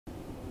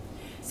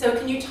So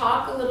can you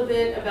talk a little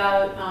bit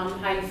about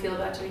how you feel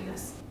about doing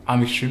this?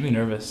 I'm extremely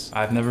nervous.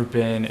 I've never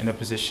been in a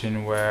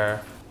position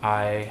where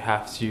I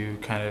have to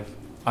kind of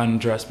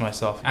undress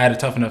myself. I had a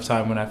tough enough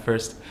time when I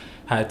first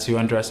had to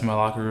undress in my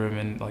locker room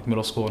in like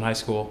middle school and high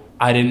school.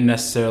 I didn't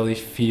necessarily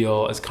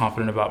feel as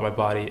confident about my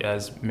body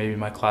as maybe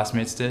my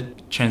classmates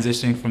did.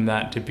 Transitioning from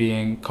that to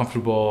being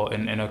comfortable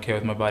and okay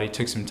with my body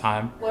took some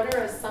time. What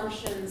are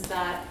assumptions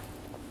that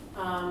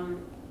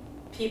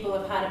people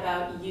have had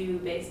about you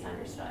based on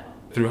your style?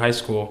 Through high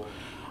school,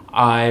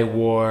 I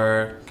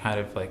wore kind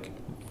of like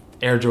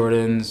Air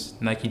Jordans,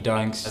 Nike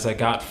Dunks. As I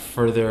got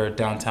further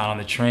downtown on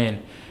the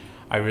train,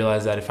 I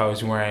realized that if I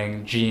was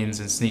wearing jeans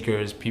and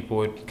sneakers, people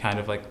would kind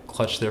of like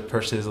clutch their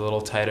purses a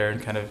little tighter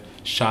and kind of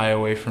shy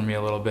away from me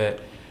a little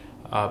bit.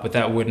 But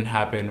that wouldn't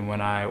happen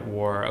when I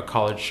wore a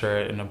collared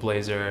shirt and a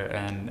blazer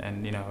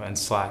and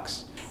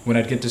slacks. When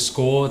I'd get to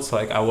school, it's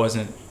like I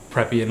wasn't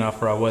preppy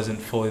enough or I wasn't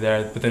fully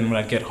there. But then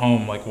when I'd get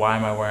home, like, why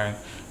am I wearing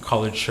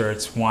collared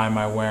shirts? Why am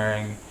I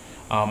wearing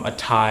a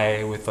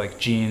tie with like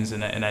jeans?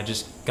 And I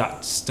just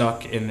got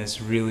stuck in this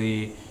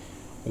really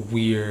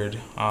weird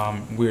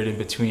in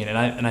between.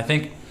 And I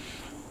think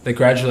that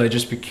gradually I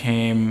just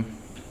became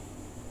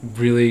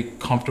really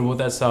comfortable with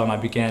that style, and I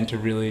began to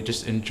really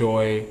just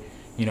enjoy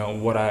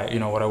what I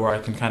wear. I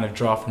can kind of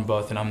draw from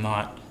both, and I'm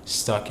not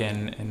stuck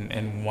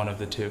in one of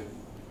the two.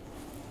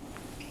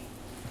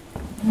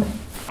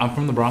 I'm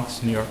from the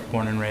Bronx, New York,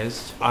 born and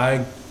raised.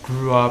 I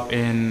grew up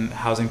in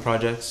housing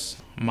projects.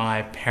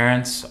 My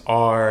parents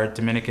are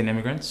Dominican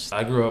immigrants.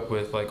 I grew up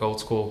with like old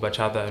school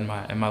bachata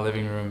in my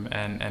living room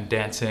and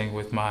dancing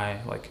with my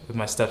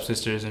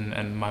stepsisters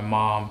and my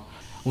mom.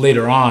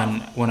 Later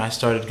on, when I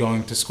started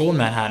going to school in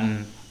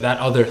Manhattan, that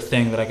other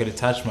thing that I could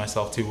attach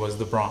myself to was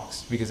the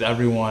Bronx, because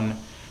everyone,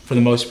 for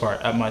the most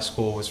part, at my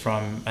school was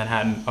from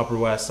Manhattan, Upper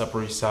West,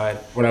 Upper East Side.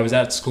 When I was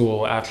at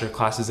school, after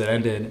classes had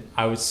ended,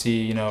 I would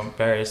see,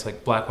 various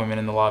like black women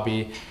in the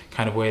lobby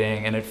kind of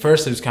waiting. And at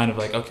first it was kind of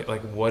like, okay,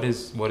 like what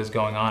is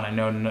going on? I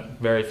know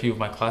very few of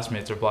my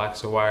classmates are black,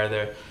 so why are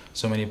there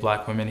so many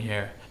black women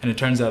here? And it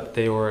turns out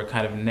they were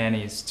kind of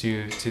nannies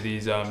to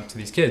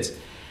these kids.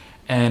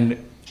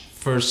 And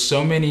for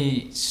so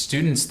many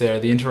students there,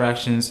 the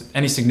interactions,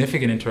 any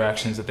significant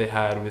interactions that they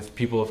had with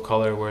people of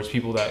color, were as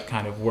people that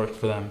kind of worked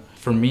for them.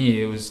 For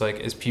me, it was like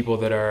as people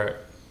that are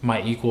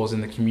my equals in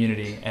the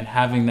community, and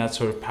having that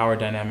sort of power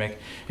dynamic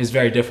is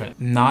very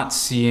different. Not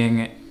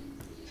seeing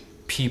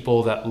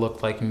people that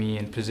look like me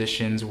in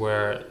positions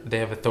where they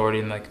have authority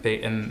and like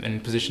in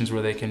positions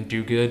where they can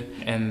do good,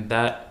 and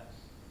that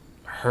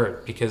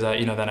hurt, because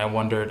then I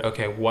wondered,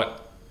 okay,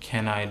 what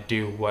can I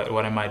do?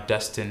 What am I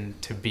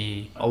destined to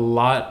be? A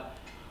lot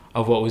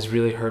of what was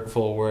really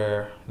hurtful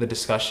were the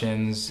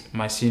discussions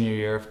my senior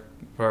year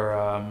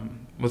for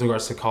with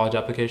regards to college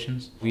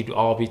applications. We'd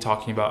all be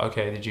talking about,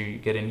 okay, did you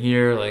get in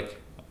here?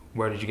 Like,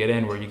 where did you get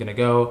in? Where are you gonna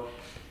go?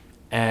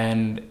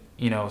 And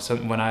so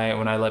when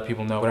I let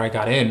people know where I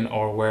got in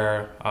or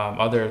where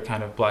other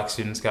kind of black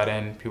students got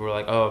in, people were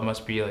like, oh, it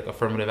must be like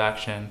affirmative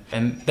action.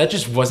 And that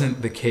just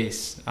wasn't the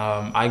case.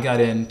 I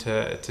got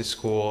into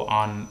school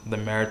on the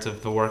merits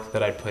of the work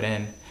that I put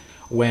in,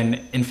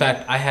 when in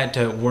fact I had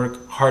to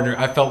work harder.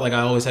 I felt like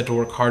I always had to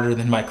work harder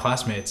than my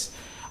classmates.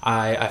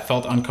 I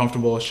felt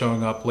uncomfortable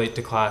showing up late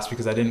to class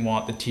because I didn't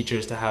want the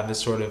teachers to have this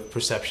sort of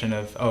perception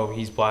of, oh,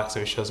 he's black,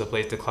 so he shows up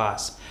late to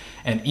class.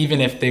 And even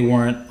if they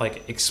weren't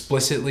like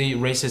explicitly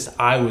racist,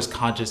 I was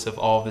conscious of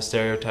all of the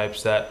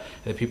stereotypes that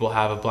people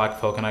have of black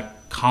folk, and I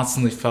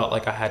constantly felt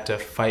like I had to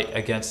fight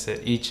against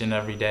it each and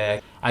every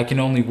day. I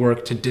can only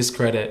work to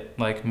discredit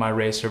like my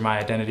race or my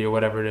identity or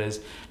whatever it is.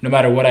 No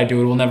matter what I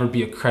do, it will never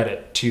be a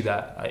credit to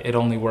that. It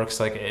only works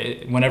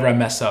whenever I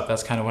mess up,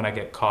 that's kind of when I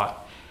get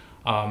caught.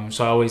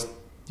 So I always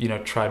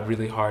tried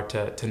really hard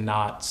to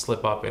not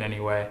slip up in any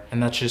way.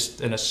 And that's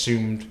just an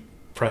assumed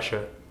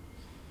pressure.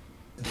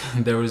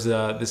 There was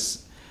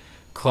this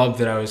club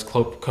that I was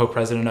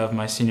co-president of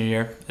my senior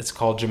year. It's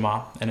called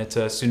JAMA, and it's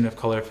a student of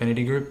color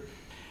affinity group.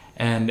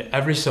 And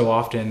every so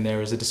often there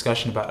was a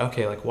discussion about,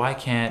 okay, like why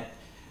can't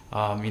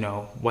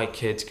white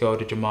kids go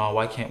to JAMA?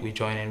 Why can't we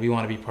join in? We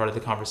want to be part of the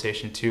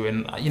conversation too.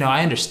 And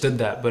I understood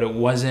that, but it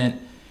wasn't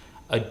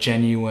a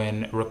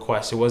genuine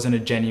request. It wasn't a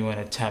genuine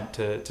attempt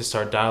to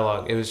start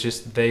dialogue. It was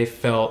just they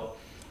felt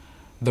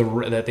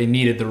that they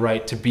needed the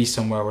right to be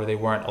somewhere where they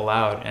weren't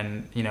allowed.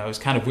 And it was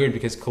kind of weird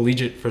because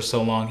collegiate for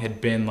so long had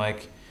been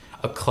like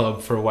a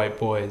club for white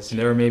boys. And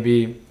there were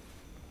maybe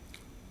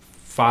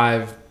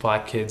 5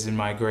 black kids in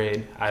my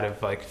grade out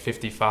of like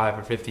 55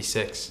 or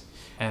 56.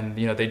 And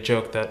they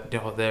joked that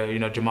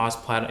JAMA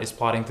is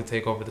plotting to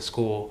take over the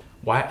school.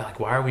 Why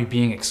are we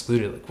being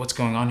excluded? Like, what's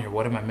going on here?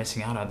 What am I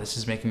missing out on? This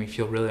is making me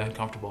feel really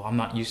uncomfortable. I'm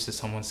not used to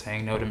someone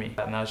saying no to me.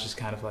 And I was just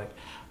kind of like,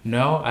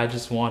 no, I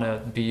just want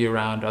to be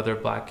around other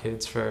black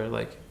kids for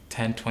like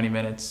 10, 20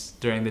 minutes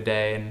during the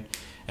day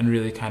and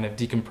really kind of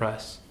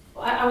decompress.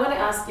 Well, I want to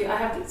ask you,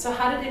 so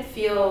how did it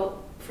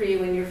feel for you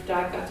when your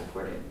dad got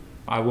deported?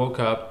 I woke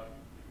up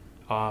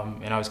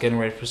and I was getting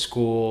ready for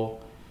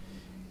school,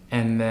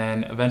 and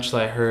then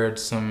eventually I heard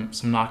some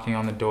knocking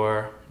on the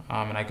door.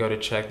 and I go to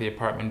check the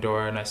apartment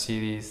door, and I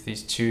see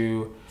these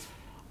two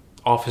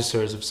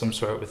officers of some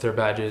sort with their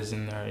badges,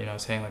 and they're, you know,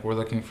 saying like, we're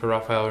looking for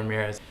Rafael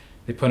Ramirez.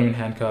 They put him in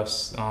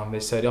handcuffs. They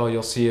said, oh,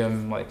 you'll see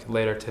him like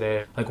later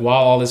today. Like,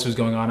 while all this was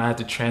going on, I had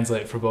to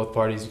translate for both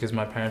parties because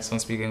my parents don't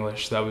speak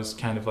English. That was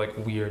kind of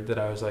like weird that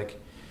I was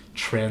like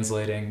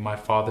translating my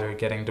father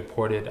getting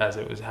deported as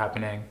it was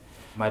happening.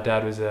 My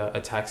dad was a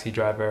taxi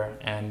driver,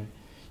 and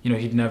you know,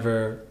 he'd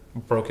never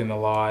broken the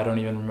law. I don't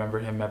even remember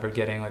him ever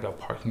getting like a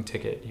parking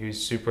ticket. He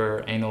was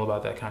super anal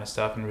about that kind of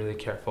stuff and really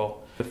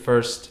careful. The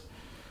first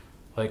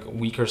like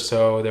week or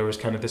so, there was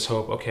kind of this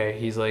hope, okay,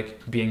 he's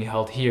like being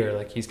held here,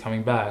 like he's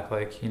coming back,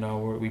 like, you know,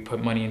 we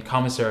put money in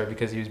commissary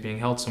because he was being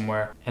held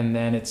somewhere. And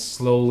then it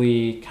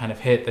slowly kind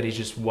of hit that he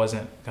just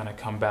wasn't gonna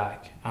come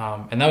back.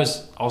 And that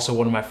was also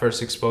one of my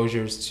first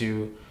exposures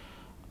to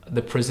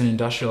the prison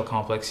industrial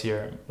complex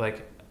here.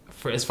 Like,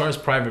 as far as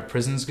private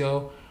prisons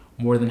go,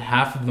 more than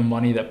half of the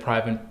money that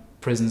private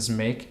prisons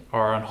make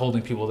are on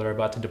holding people that are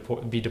about to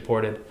be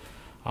deported.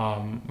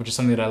 Which is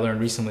something that I learned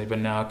recently, but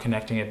now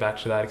connecting it back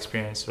to that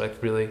experience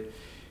like really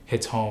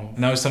hits home.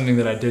 And that was something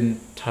that I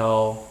didn't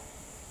tell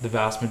the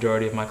vast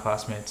majority of my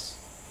classmates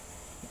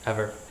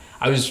ever.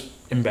 I was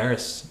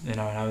embarrassed, you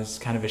know, and I was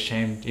kind of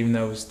ashamed, even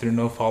though it was through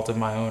no fault of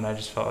my own. I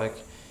just felt like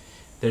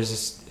there's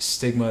this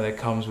stigma that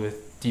comes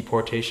with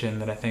deportation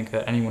that I think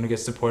that anyone who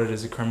gets deported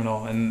is a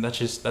criminal, and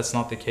that's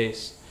not the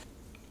case.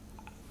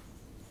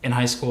 In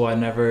high school, I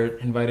never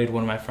invited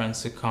one of my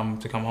friends to come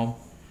home.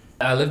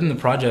 I lived in the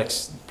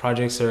projects.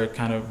 Projects are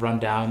kind of run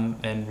down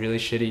and really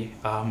shitty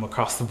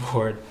across the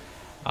board.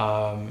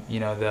 You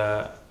know,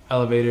 the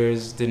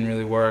elevators didn't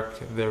really work.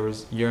 There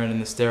was urine in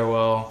the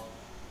stairwell.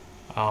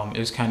 It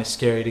was kind of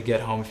scary to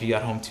get home if you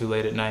got home too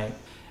late at night.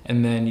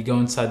 And then you go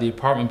inside the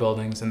apartment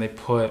buildings and they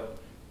put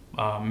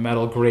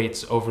metal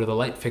grates over the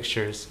light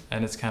fixtures,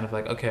 and it's kind of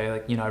like, okay,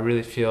 like, you know, I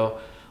really feel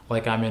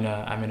like I'm in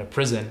a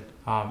prison.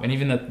 And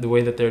even the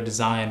way that they're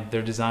designed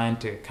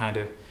to kind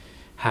of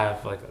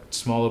have like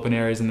small open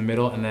areas in the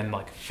middle and then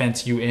like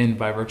fence you in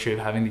by virtue of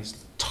having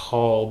these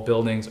tall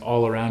buildings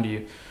all around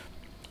you.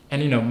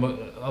 And you know,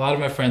 a lot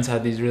of my friends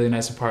had these really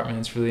nice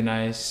apartments, really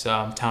nice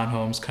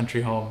townhomes,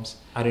 country homes.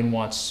 I didn't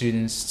want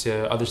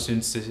other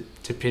students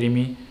to pity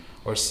me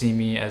or see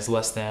me as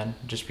less than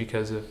just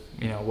because of,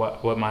 you know,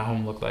 what my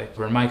home looked like.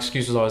 Where my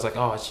excuse was always like,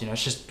 oh, it's, you know,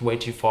 it's just way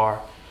too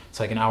far. It's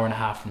like an hour and a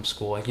half from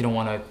school. Like, you don't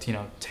want to, you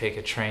know, take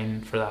a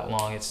train for that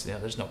long. It's, you know,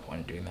 there's no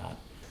point in doing that.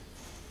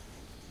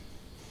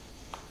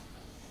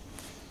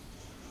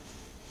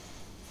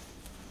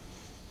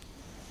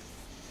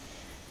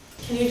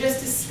 Can you just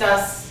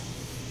discuss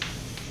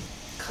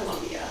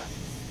Colombia,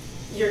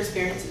 your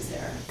experiences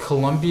there?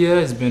 Colombia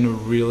has been a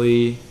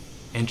really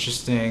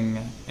interesting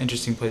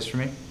place for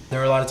me. There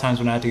were a lot of times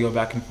when I had to go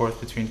back and forth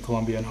between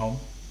Colombia and home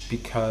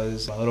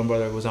because my little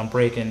brother was on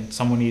break and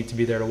someone needed to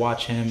be there to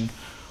watch him,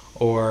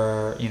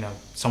 or, you know,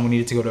 someone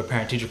needed to go to a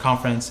parent-teacher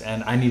conference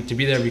and I needed to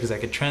be there because I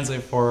could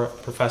translate for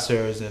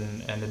professors,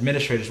 and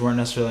administrators weren't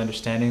necessarily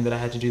understanding that I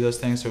had to do those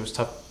things, so it was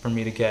tough for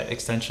me to get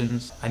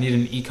extensions. I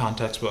needed an econ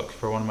textbook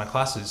for one of my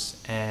classes,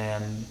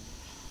 and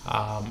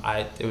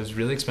it was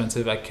really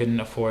expensive. I couldn't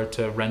afford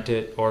to rent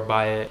it or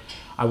buy it.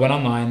 I went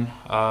online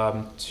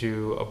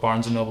to a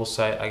Barnes & Noble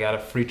site. I got a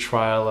free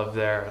trial of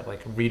their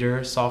like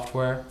reader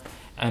software,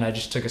 and I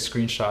just took a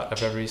screenshot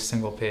of every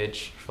single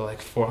page for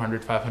like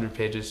 400, 500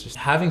 pages. Just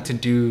having to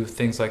do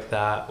things like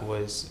that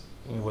was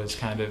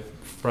kind of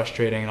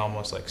frustrating and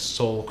almost like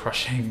soul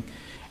crushing.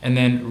 And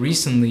then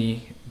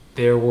recently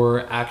there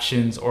were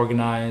actions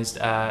organized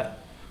at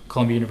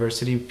Columbia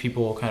University,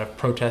 people kind of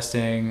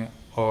protesting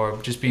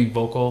or just being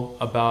vocal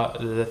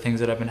about the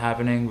things that have been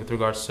happening with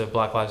regards to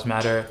Black Lives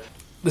Matter.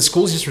 The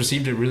schools just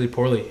received it really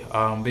poorly.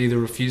 They either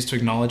refused to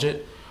acknowledge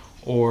it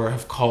or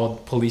have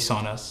called police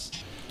on us.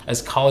 As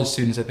college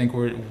students, I think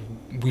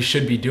we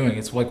should be doing.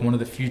 It's like one of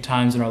the few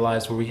times in our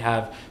lives where we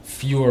have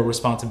fewer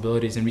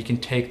responsibilities and we can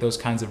take those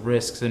kinds of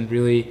risks and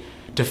really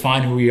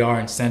define who we are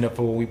and stand up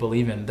for what we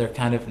believe in. They're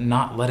kind of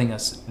not letting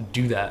us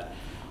do that.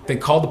 They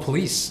called the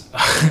police,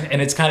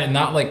 and it's kind of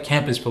not like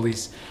campus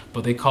police,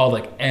 but they called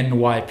like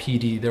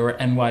NYPD. There were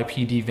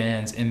NYPD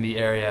vans in the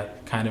area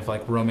kind of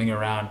like roaming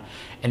around,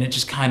 and it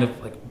just kind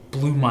of like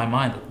blew my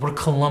mind. Like, we're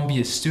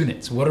Columbia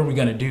students. What are we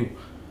gonna do?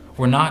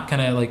 We're not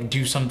gonna like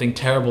do something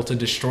terrible to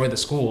destroy the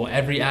school.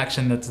 Every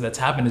action that's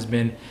happened has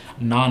been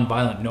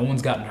non-violent. No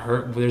one's gotten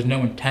hurt. There's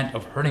no intent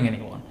of hurting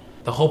anyone.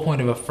 The whole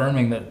point of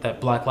affirming that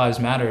Black Lives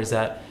Matter is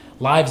that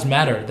lives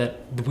matter,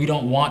 that we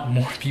don't want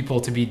more people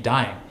to be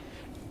dying.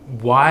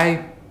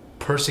 Why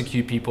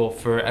persecute people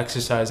for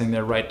exercising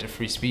their right to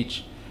free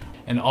speech?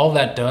 And all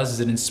that does is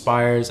it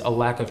inspires a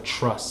lack of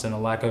trust and a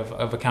lack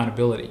of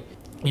accountability.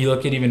 You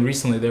look at even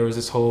recently, there was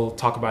this whole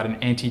talk about an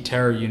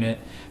anti-terror unit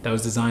that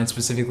was designed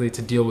specifically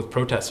to deal with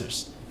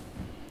protesters.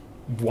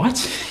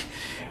 What?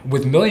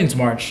 With Millions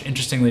March,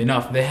 interestingly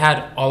enough, they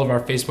had all of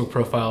our Facebook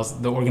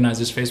profiles, the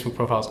organizers' Facebook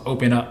profiles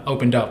opened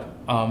up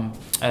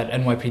at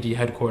NYPD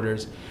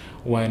headquarters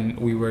when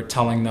we were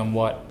telling them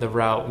what the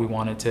route we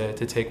wanted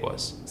to take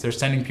was. So they're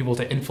sending people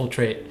to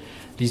infiltrate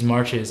these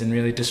marches and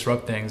really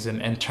disrupt things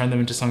and turn them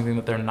into something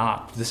that they're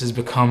not. This has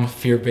become a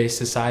fear-based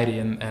society,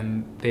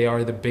 and they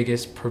are the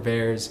biggest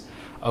purveyors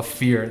of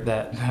fear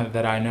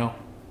that I know.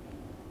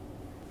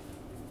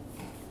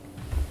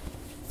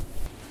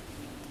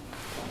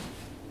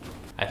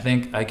 I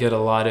think I get a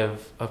lot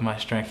of my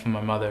strength from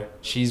my mother.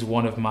 She's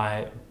one of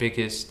my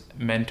biggest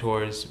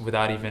mentors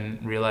without even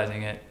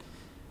realizing it.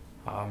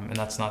 And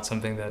that's not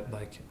something that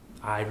like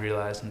I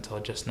realized until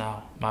just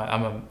now.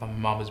 I'm a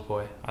mama's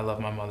boy. I love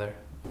my mother.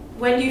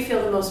 When do you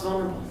feel the most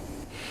vulnerable?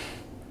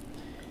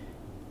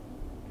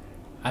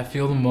 I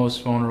feel the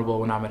most vulnerable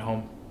when I'm at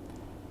home.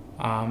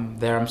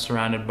 There I'm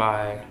surrounded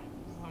by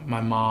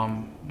my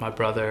mom, my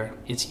brother.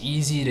 It's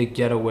easy to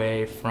get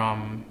away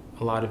from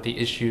a lot of the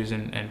issues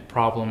and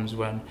problems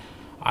when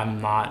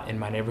I'm not in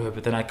my neighborhood,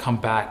 but then I come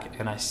back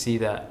and I see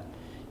that,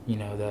 you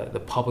know, the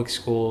public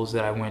schools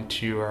that I went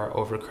to are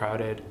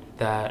overcrowded,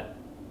 that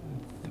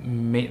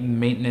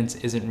maintenance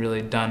isn't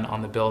really done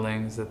on the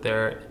buildings, that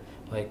there are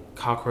like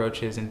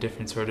cockroaches and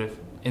different sort of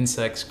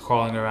insects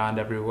crawling around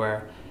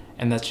everywhere,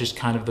 and that's just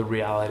kind of the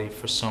reality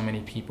for so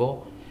many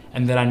people,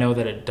 and that I know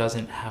that it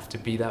doesn't have to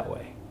be that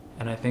way.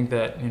 And I think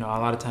that, you know, a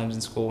lot of times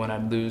in school when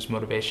I'd lose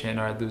motivation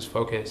or I'd lose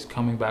focus,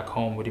 coming back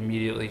home would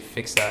immediately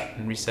fix that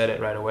and reset it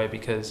right away,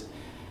 because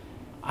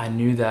I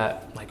knew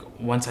that, like,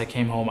 once I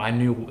came home, I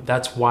knew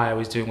that's why I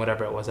was doing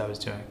whatever it was I was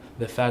doing.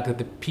 The fact that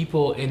the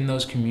people in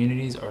those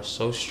communities are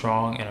so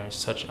strong and are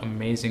such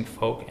amazing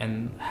folk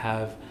and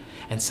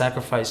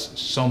sacrifice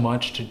so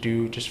much to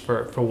do just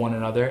for one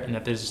another, and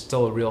that there's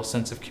still a real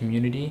sense of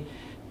community.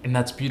 And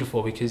that's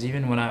beautiful, because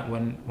even when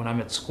I'm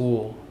at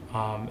school,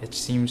 it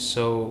seems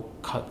so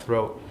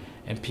cutthroat,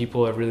 and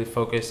people are really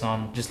focused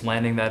on just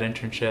landing that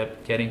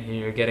internship, getting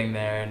here, getting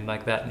there, and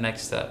like that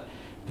next step.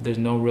 But there's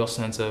no real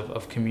sense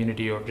of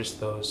community or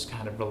just those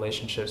kind of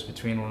relationships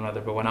between one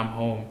another. But when I'm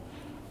home,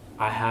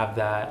 I have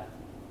that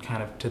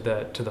kind of to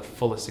the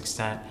fullest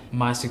extent.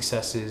 My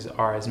successes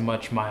are as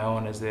much my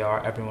own as they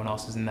are everyone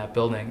else's in that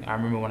building. I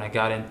remember when I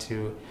got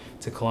into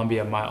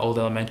Columbia, my old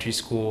elementary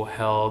school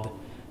held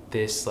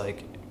this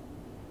like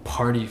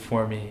party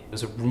for me. It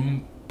was a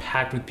room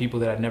packed with people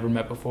that I'd never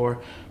met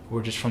before, who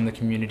were just from the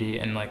community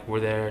and like were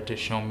there to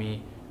show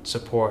me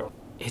support.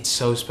 It's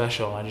so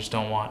special. I just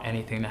don't want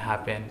anything to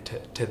happen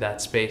to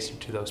that space or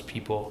to those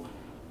people.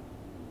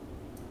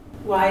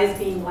 Why is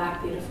being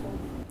Black beautiful?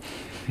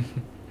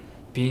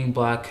 Being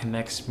Black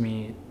connects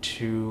me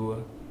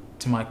to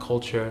my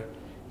culture,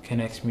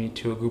 connects me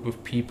to a group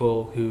of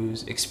people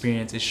whose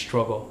experience is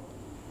struggle.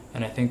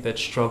 And I think that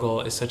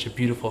struggle is such a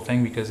beautiful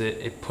thing, because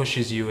it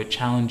pushes you, it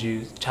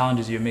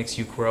challenges you, it makes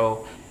you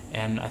grow.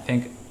 And I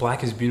think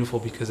Black is beautiful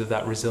because of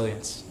that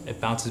resilience.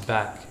 It bounces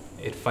back,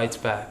 it fights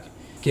back.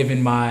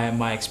 Given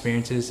my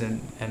experiences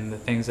and the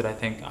things that I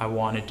think I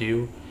want to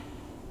do,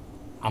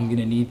 I'm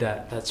gonna need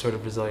that sort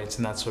of resilience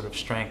and that sort of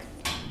strength.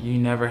 You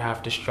never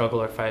have to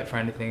struggle or fight for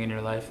anything in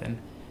your life, and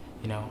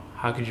you know,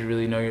 how could you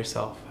really know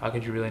yourself? How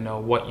could you really know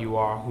what you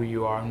are, who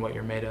you are, and what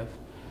you're made of?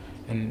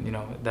 And you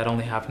know, that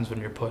only happens when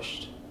you're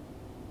pushed,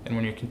 and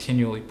when you're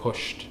continually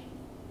pushed.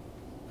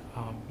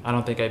 I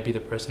don't think I'd be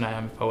the person I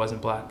am if I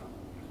wasn't Black,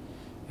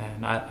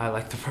 and I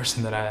like the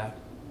person that I am.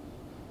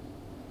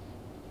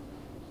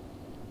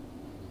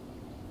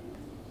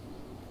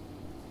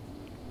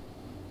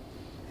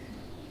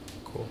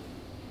 Cool.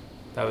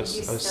 That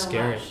was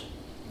scary.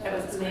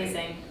 That was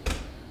amazing.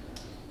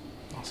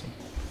 Awesome.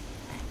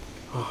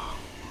 Oh.